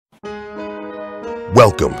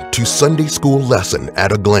Welcome to Sunday School Lesson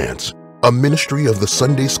at a Glance, a ministry of the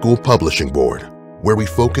Sunday School Publishing Board, where we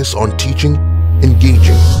focus on teaching,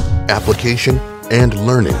 engaging, application, and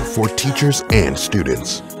learning for teachers and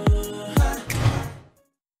students.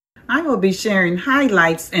 I will be sharing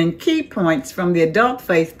highlights and key points from the Adult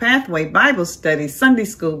Faith Pathway Bible Study Sunday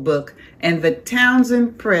School book and the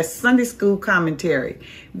Townsend Press Sunday School Commentary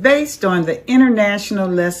based on the International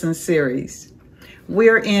Lesson Series.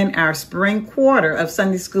 We're in our spring quarter of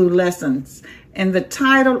Sunday School lessons, and the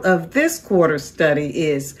title of this quarter study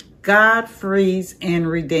is God Frees and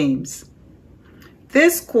Redeems.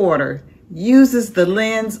 This quarter uses the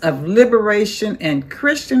lens of liberation and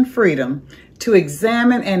Christian freedom to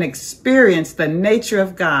examine and experience the nature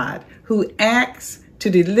of God, who acts to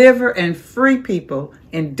deliver and free people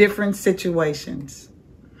in different situations.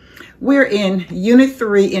 We're in Unit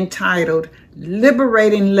 3 entitled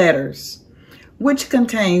Liberating Letters, which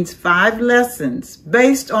contains 5 lessons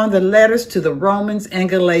based on the letters to the Romans and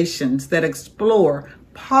Galatians that explore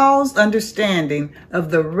Paul's understanding of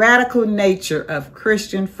the radical nature of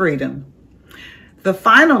Christian freedom. The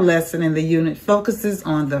final lesson in the unit focuses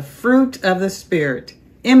on the fruit of the Spirit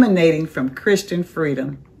emanating from Christian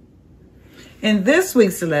freedom. In this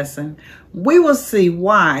week's lesson, we will see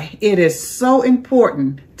why it is so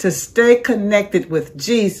important to stay connected with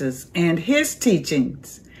Jesus and his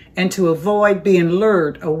teachings and to avoid being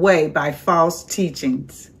lured away by false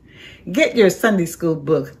teachings. Get your Sunday School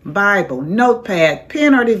book, Bible, notepad,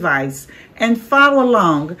 pen, or device, and follow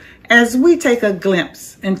along as we take a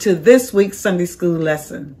glimpse into this week's Sunday School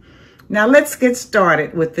lesson. Now let's get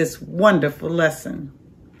started with this wonderful lesson.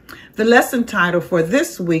 The lesson title for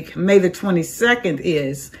this week, May the 22nd,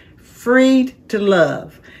 is Freed to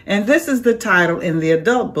Love, and this is the title in the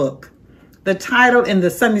adult book. The title in the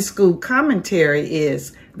Sunday School commentary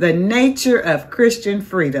is The Nature of Christian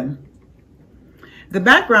Freedom. The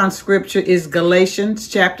background scripture is Galatians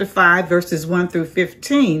chapter 5, verses 1 through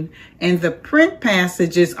 15, and the print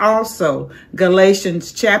passage is also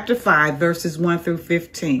Galatians chapter 5, verses 1 through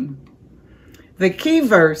 15. The key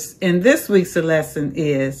verse in this week's lesson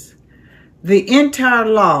is, the entire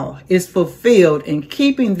law is fulfilled in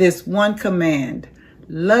keeping this one command,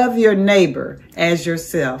 love your neighbor as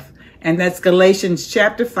yourself. And that's Galatians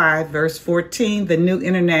chapter 5, verse 14, the New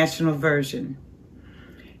International Version.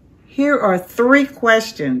 Here are 3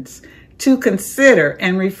 questions to consider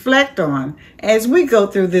and reflect on as we go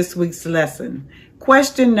through this week's lesson.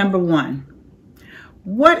 Question number 1.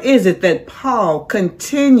 What is it that Paul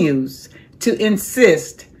continues to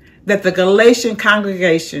insist that the Galatian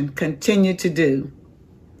congregation continue to do?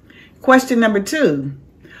 Question number 2.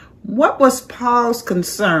 What was Paul's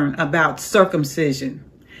concern about circumcision?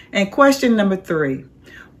 And question number 3,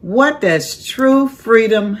 what does true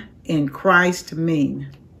freedom in Christ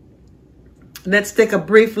mean? Let's take a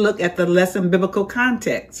brief look at the lesson biblical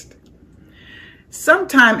context.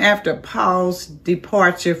 Sometime after Paul's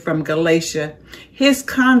departure from Galatia, his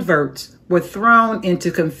converts were thrown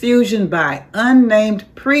into confusion by unnamed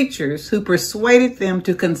preachers who persuaded them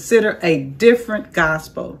to consider a different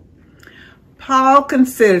gospel. Paul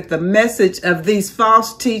considered the message of these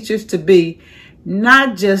false teachers to be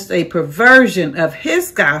not just a perversion of his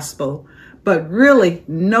gospel, but really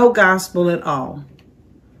no gospel at all.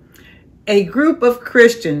 A group of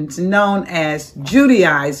Christians known as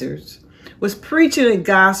Judaizers was preaching a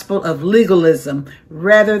gospel of legalism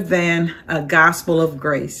rather than a gospel of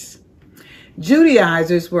grace.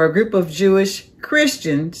 Judaizers were a group of Jewish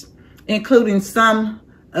Christians, including some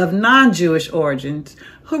of non-Jewish origins,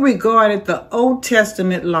 who regarded the Old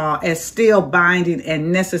Testament law as still binding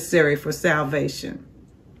and necessary for salvation.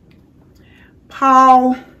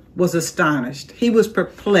 Paul was astonished. He was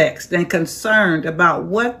perplexed and concerned about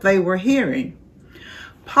what they were hearing.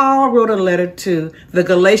 Paul wrote a letter to the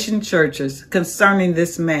Galatian churches concerning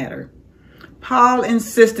this matter. Paul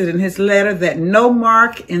insisted in his letter that no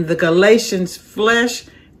mark in the Galatians' flesh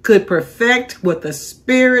could perfect what the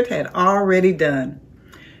Spirit had already done.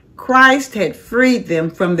 Christ had freed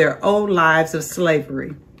them from their old lives of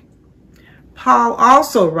slavery. Paul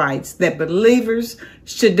also writes that believers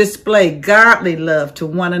should display godly love to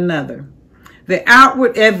one another. The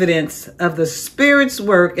outward evidence of the Spirit's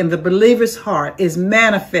work in the believer's heart is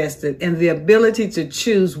manifested in the ability to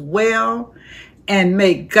choose well and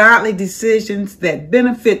make godly decisions that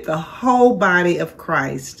benefit the whole body of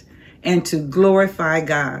Christ and to glorify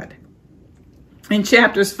God. In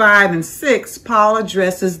chapters 5 and 6, Paul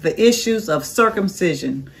addresses the issues of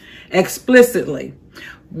circumcision explicitly,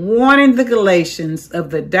 warning the Galatians of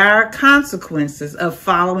the dire consequences of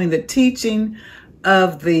following the teaching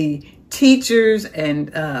of the teachers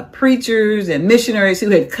and preachers and missionaries who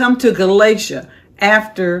had come to Galatia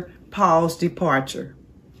after Paul's departure.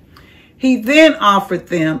 He then offered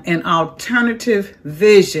them an alternative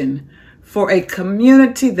vision for a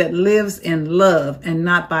community that lives in love and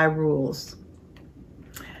not by rules.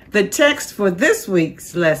 The text for this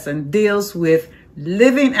week's lesson deals with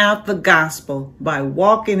living out the gospel by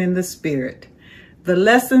walking in the Spirit. The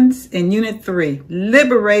lessons in Unit 3,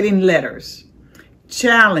 Liberating Letters,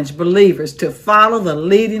 challenge believers to follow the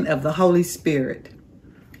leading of the Holy Spirit.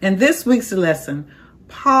 In this week's lesson,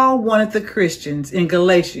 Paul wanted the Christians in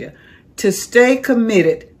Galatia to stay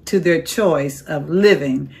committed to their choice of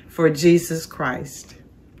living for Jesus Christ.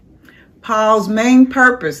 Paul's main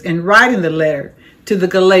purpose in writing the letter to the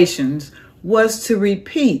Galatians was to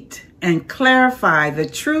repeat and clarify the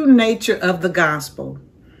true nature of the gospel.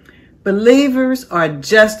 Believers are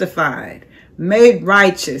justified, made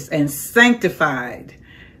righteous and sanctified,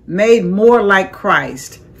 made more like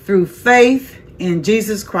Christ through faith in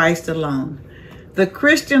Jesus Christ alone. The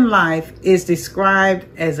Christian life is described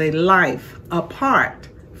as a life apart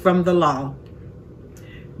from the law.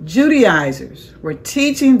 Judaizers were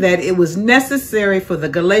teaching that it was necessary for the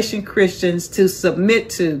Galatian Christians to submit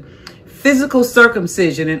to physical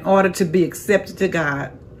circumcision in order to be accepted to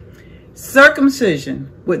God.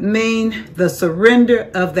 Circumcision would mean the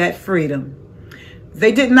surrender of that freedom.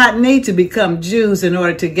 They did not need to become Jews in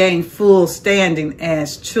order to gain full standing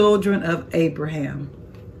as children of Abraham.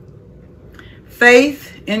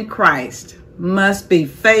 Faith in Christ must be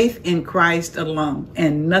faith in Christ alone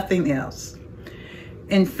and nothing else.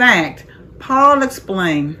 In fact, Paul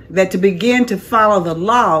explained that to begin to follow the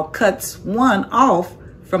law cuts one off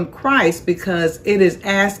from Christ because it is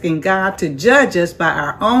asking God to judge us by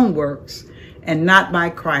our own works and not by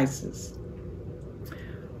Christ's.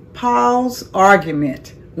 Paul's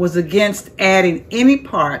argument was against adding any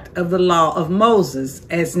part of the law of Moses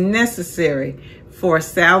as necessary for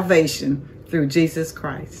salvation through Jesus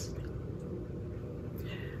Christ.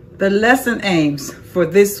 The lesson aims for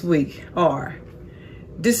this week are: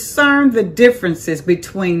 discern the differences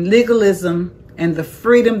between legalism and the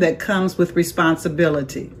freedom that comes with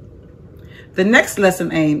responsibility. The next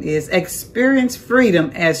lesson aim is experience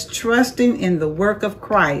freedom as trusting in the work of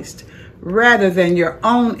Christ rather than your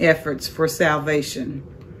own efforts for salvation.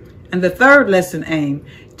 And the third lesson aim,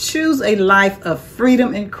 choose a life of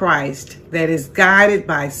freedom in Christ that is guided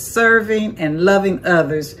by serving and loving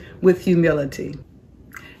others with humility.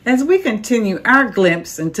 As we continue our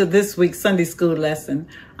glimpse into this week's Sunday school lesson,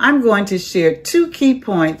 I'm going to share 2 key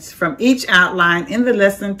points from each outline in the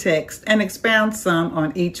lesson text and expound some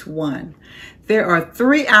on each one. There are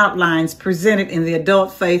 3 outlines presented in the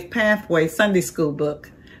Adult Faith Pathway Sunday School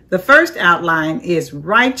book. The first outline is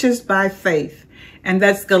Righteous by Faith, and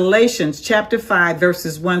that's Galatians chapter 5,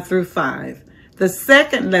 verses 1 through 5. The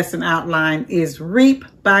second lesson outline is Reap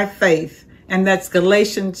by Faith, and that's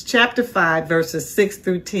Galatians chapter 5, verses 6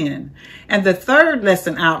 through 10. And the third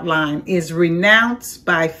lesson outline is Renounce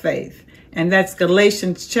by Faith, and that's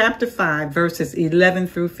Galatians chapter 5, verses 11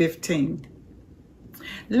 through 15.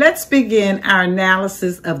 Let's begin our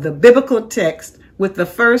analysis of the biblical text with the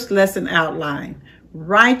first lesson outline,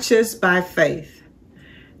 Righteous by Faith.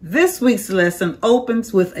 This week's lesson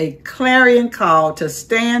opens with a clarion call to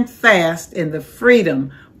stand fast in the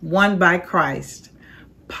freedom won by Christ.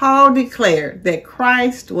 Paul declared that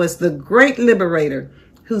Christ was the great liberator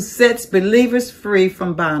who sets believers free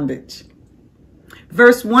from bondage.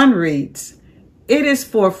 Verse 1 reads, "It is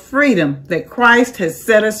for freedom that Christ has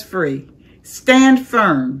set us free. Stand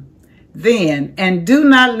firm, then, and do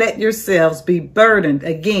not let yourselves be burdened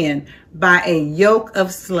again by a yoke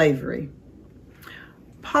of slavery."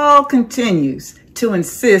 Paul continues to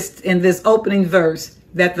insist in this opening verse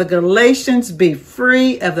that the Galatians be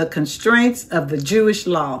free of the constraints of the Jewish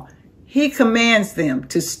law. He commands them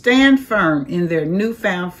to stand firm in their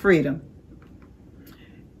newfound freedom.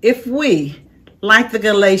 If we, like the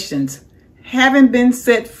Galatians, having been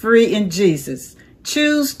set free in Jesus,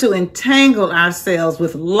 choose to entangle ourselves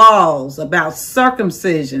with laws about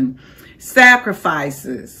circumcision,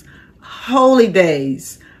 sacrifices, holy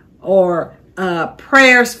days, or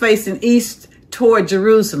prayers facing east toward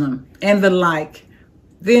Jerusalem, and the like,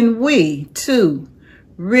 then we, too,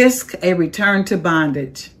 risk a return to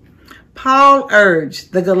bondage. Paul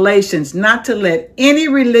urged the Galatians not to let any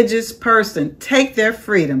religious person take their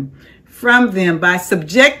freedom from them by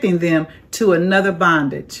subjecting them to another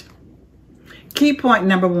bondage. Key point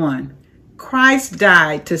number 1, Christ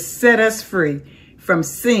died to set us free from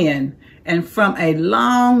sin and from a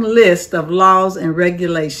long list of laws and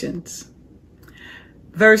regulations.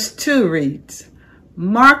 Verse 2 reads,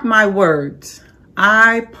 "Mark my words,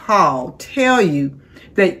 I, Paul, tell you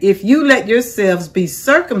that if you let yourselves be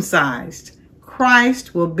circumcised,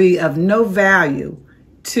 Christ will be of no value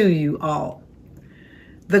to you all.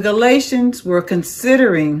 The Galatians were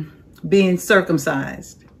considering being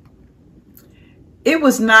circumcised. It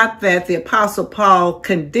was not that the Apostle Paul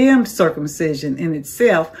condemned circumcision in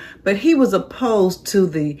itself, but he was opposed to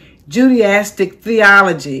the Judaistic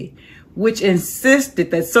theology, which insisted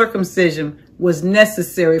that circumcision was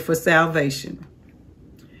necessary for salvation.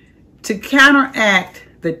 To counteract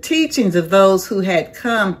the teachings of those who had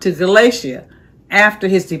come to Galatia after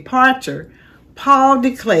his departure, Paul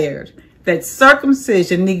declared that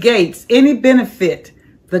circumcision negates any benefit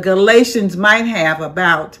the Galatians might have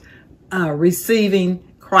about receiving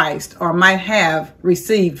Christ, or might have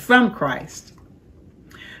received from Christ.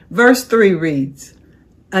 Verse 3 reads,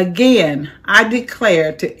 "Again, I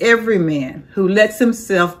declare to every man who lets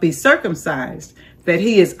himself be circumcised that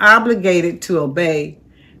he is obligated to obey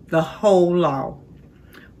the whole law."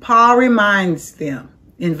 Paul reminds them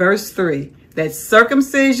in verse 3 that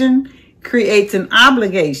circumcision creates an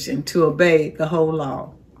obligation to obey the whole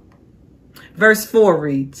law. Verse 4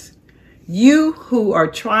 reads, "You who are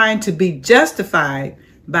trying to be justified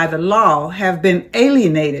by the law have been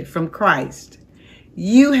alienated from Christ.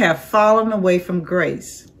 You have fallen away from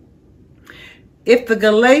grace." If the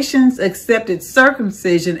Galatians accepted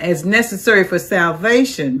circumcision as necessary for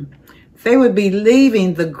salvation, they would be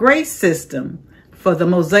leaving the grace system for the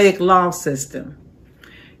Mosaic law system.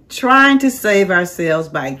 Trying to save ourselves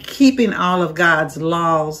by keeping all of God's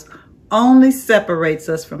laws only separates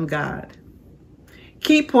us from God.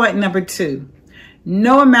 Key point number 2,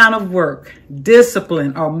 no amount of work,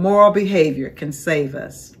 discipline, or moral behavior can save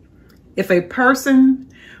us. If a person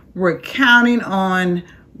were counting on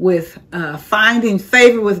finding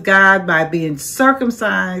favor with God by being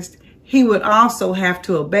circumcised, he would also have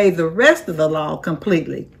to obey the rest of the law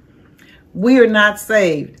completely. We are not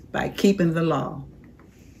saved by keeping the law.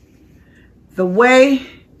 The way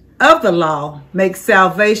of the law makes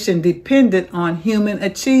salvation dependent on human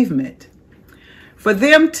achievement. For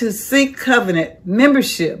them to seek covenant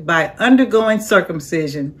membership by undergoing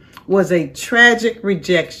circumcision was a tragic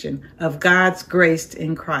rejection of God's grace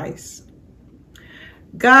in Christ.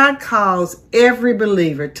 God calls every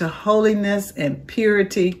believer to holiness and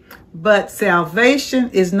purity, but salvation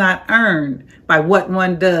is not earned by what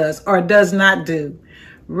one does or does not do.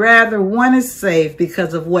 Rather, one is saved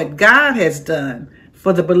because of what God has done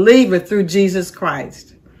for the believer through Jesus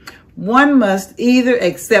Christ. One must either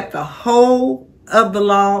accept the whole of the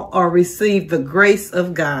law or receive the grace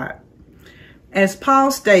of God. As Paul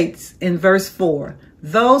states in verse 4,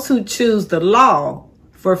 those who choose the law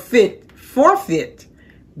forfeit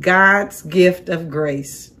God's gift of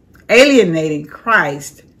grace, alienating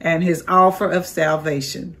Christ and his offer of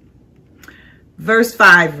salvation. Verse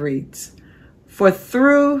 5 reads, "For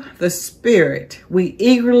through the Spirit we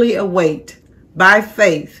eagerly await by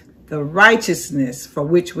faith the righteousness for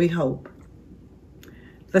which we hope."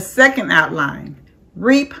 The second outline,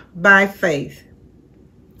 reap by faith.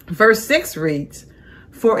 Verse 6 reads,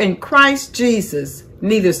 "For in Christ Jesus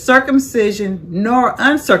neither circumcision nor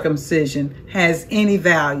uncircumcision has any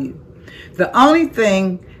value. The only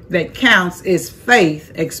thing that counts is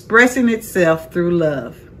faith expressing itself through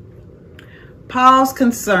love." Paul's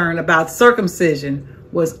concern about circumcision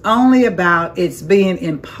was only about its being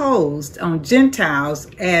imposed on Gentiles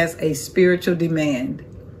as a spiritual demand.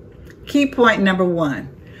 Key point number 1,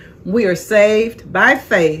 we are saved by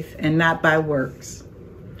faith and not by works.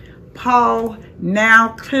 Paul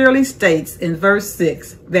now clearly states in verse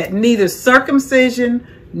 6 that neither circumcision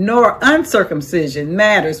nor uncircumcision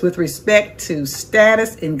matters with respect to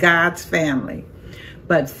status in God's family,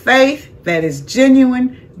 but faith that is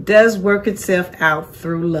genuine does work itself out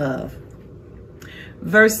through love.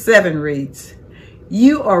 Verse 7 reads,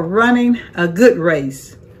 "You are running a good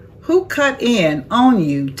race. Who cut in on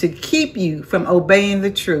you to keep you from obeying the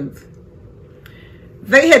truth?"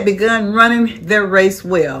 They had begun running their race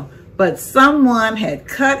well, but someone had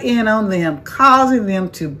cut in on them, causing them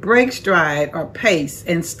to break stride or pace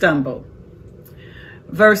and stumble.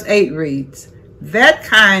 Verse 8 reads, "That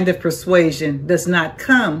kind of persuasion does not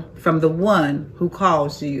come from the one who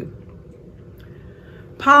calls you."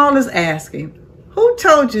 Paul is asking, who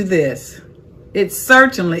told you this? It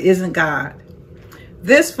certainly isn't God.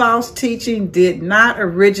 This false teaching did not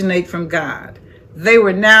originate from God. They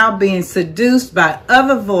were now being seduced by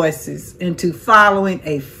other voices into following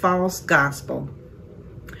a false gospel.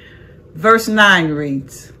 Verse 9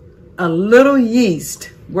 reads, "A little yeast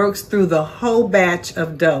works through the whole batch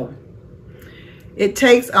of dough." It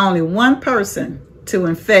takes only one person to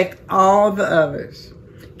infect all the others.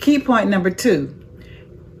 Key point number 2,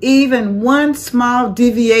 even one small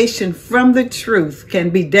deviation from the truth can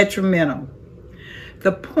be detrimental.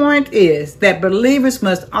 The point is that believers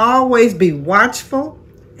must always be watchful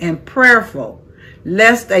and prayerful,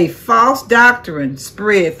 lest a false doctrine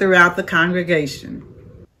spread throughout the congregation.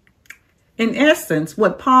 In essence,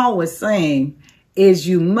 what Paul was saying is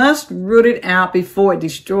you must root it out before it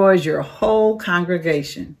destroys your whole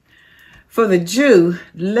congregation. For the Jew,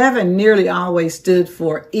 leaven nearly always stood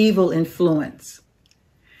for evil influence.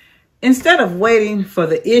 Instead of waiting for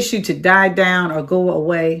the issue to die down or go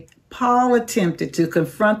away, Paul attempted to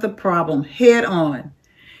confront the problem head on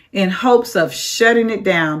in hopes of shutting it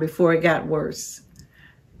down before it got worse.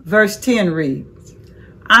 Verse 10 reads,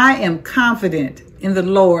 I am confident in the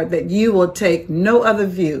Lord that you will take no other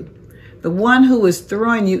view. The one who is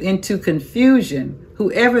throwing you into confusion,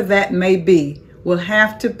 whoever that may be, will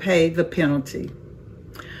have to pay the penalty.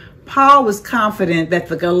 Paul was confident that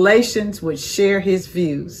the Galatians would share his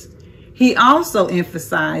views. He also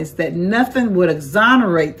emphasized that nothing would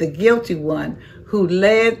exonerate the guilty one who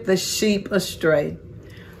led the sheep astray.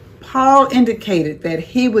 Paul indicated that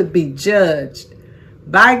he would be judged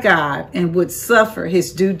by God and would suffer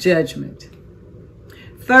his due judgment.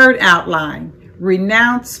 Third outline,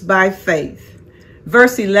 renounce by faith.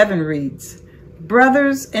 Verse 11 reads,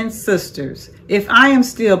 Brothers and sisters, if I am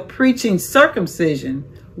still preaching circumcision,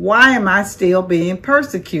 why am I still being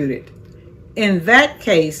persecuted? In that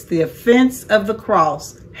case, the offense of the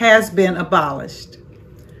cross has been abolished.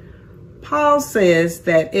 Paul says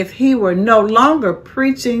that if he were no longer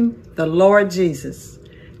preaching the Lord Jesus,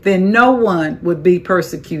 then no one would be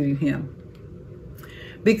persecuting him.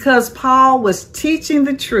 Because Paul was teaching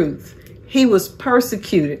the truth, he was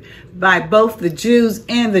persecuted by both the Jews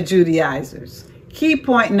and the Judaizers. Key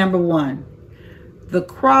point number 1. The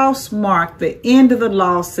cross marked the end of the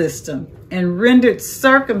law system and rendered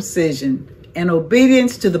circumcision and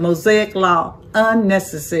obedience to the Mosaic law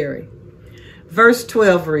unnecessary. Verse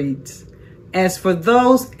 12 reads, As for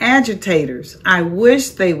those agitators, I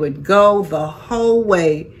wish they would go the whole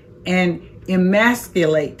way and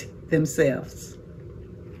emasculate themselves.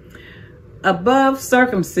 Above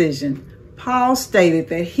circumcision, Paul stated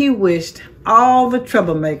that he wished all the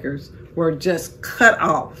troublemakers were just cut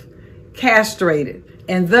off, castrated,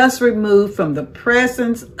 and thus removed from the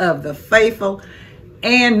presence of the faithful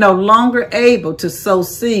and no longer able to sow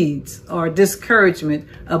seeds or discouragement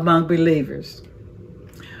among believers.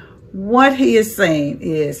 What he is saying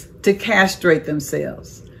is to castrate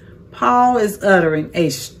themselves. Paul is uttering a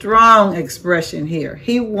strong expression here.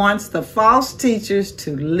 He wants the false teachers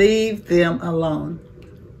to leave them alone.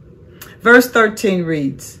 Verse 13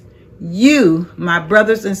 reads, You, my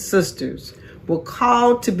brothers and sisters, were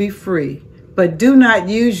called to be free, but do not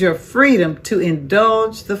use your freedom to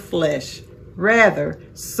indulge the flesh. Rather,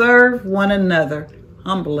 serve one another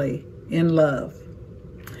humbly in love.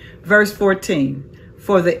 Verse 14,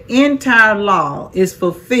 For the entire law is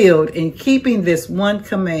fulfilled in keeping this one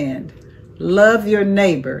command, love your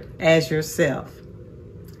neighbor as yourself.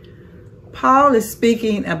 Paul is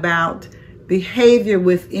speaking about behavior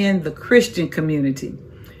within the Christian community,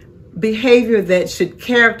 behavior that should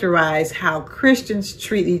characterize how Christians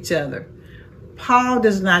treat each other. Paul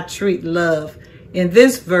does not treat love in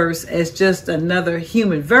this verse as just another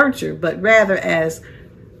human virtue, but rather as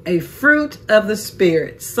a fruit of the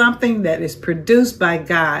Spirit, something that is produced by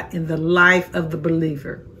God in the life of the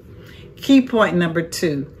believer. Key point number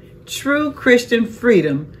 2, true Christian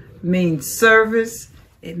freedom means service,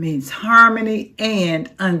 it means harmony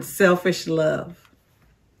and unselfish love.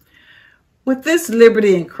 With this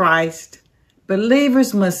liberty in Christ,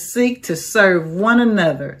 believers must seek to serve one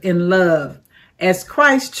another in love as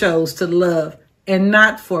Christ chose to love and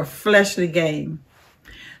not for fleshly gain.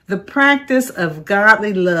 The practice of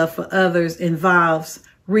godly love for others involves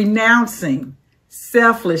renouncing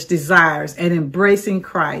selfish desires and embracing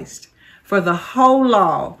Christ. For the whole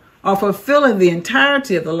law, or fulfilling the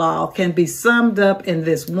entirety of the law, can be summed up in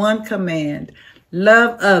this one command: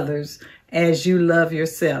 love others as you love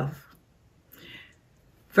yourself.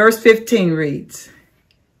 Verse 15 reads,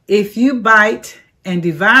 If you bite and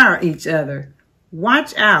devour each other,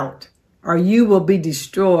 watch out, or you will be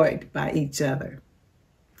destroyed by each other.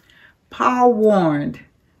 Paul warned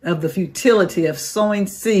of the futility of sowing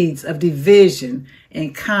seeds of division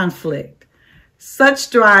and conflict. Such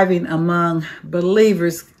striving among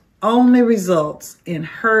believers only results in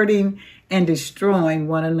hurting and destroying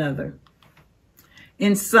one another.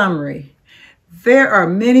 In summary, there are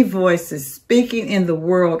many voices speaking in the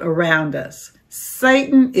world around us.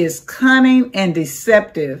 Satan is cunning and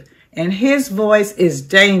deceptive, and his voice is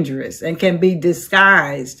dangerous and can be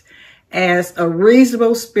disguised as a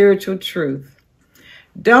reasonable spiritual truth.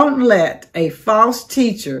 Don't let a false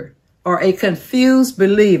teacher or a confused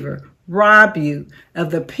believer rob you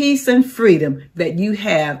of the peace and freedom that you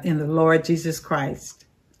have in the Lord Jesus Christ.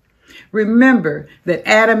 Remember that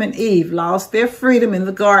Adam and Eve lost their freedom in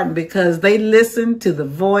the garden because they listened to the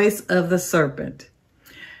voice of the serpent.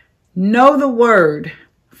 Know the word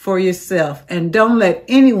for yourself and don't let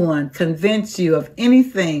anyone convince you of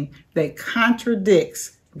anything that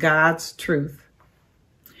contradicts God's truth.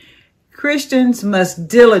 Christians must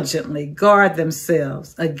diligently guard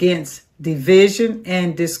themselves against division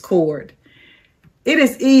and discord. It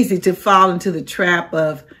is easy to fall into the trap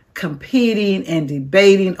of competing and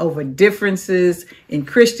debating over differences in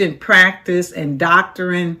Christian practice and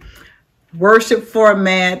doctrine, worship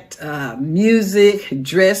format, music,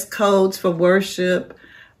 dress codes for worship,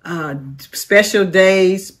 special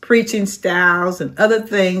days, preaching styles, and other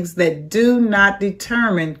things that do not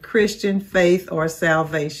determine Christian faith or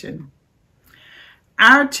salvation.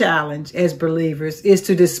 Our challenge as believers is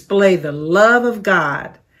to display the love of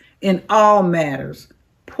God in all matters,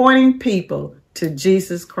 pointing people to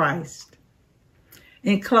Jesus Christ.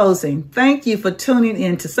 In closing, thank you for tuning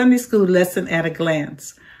in to Sunday School Lesson at a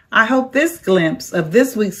Glance. I hope this glimpse of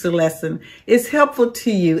this week's lesson is helpful to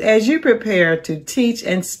you as you prepare to teach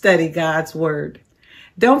and study God's Word.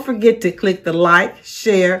 Don't forget to click the like,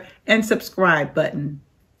 share, and subscribe button.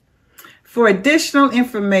 For additional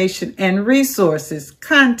information and resources,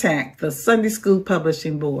 contact the Sunday School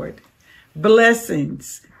Publishing Board.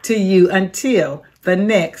 Blessings to you until the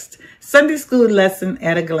next Sunday School Lesson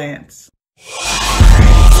at a Glance.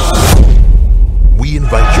 We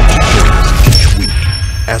invite you to join us each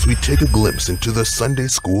week as we take a glimpse into the Sunday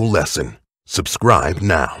School lesson. Subscribe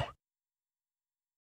now.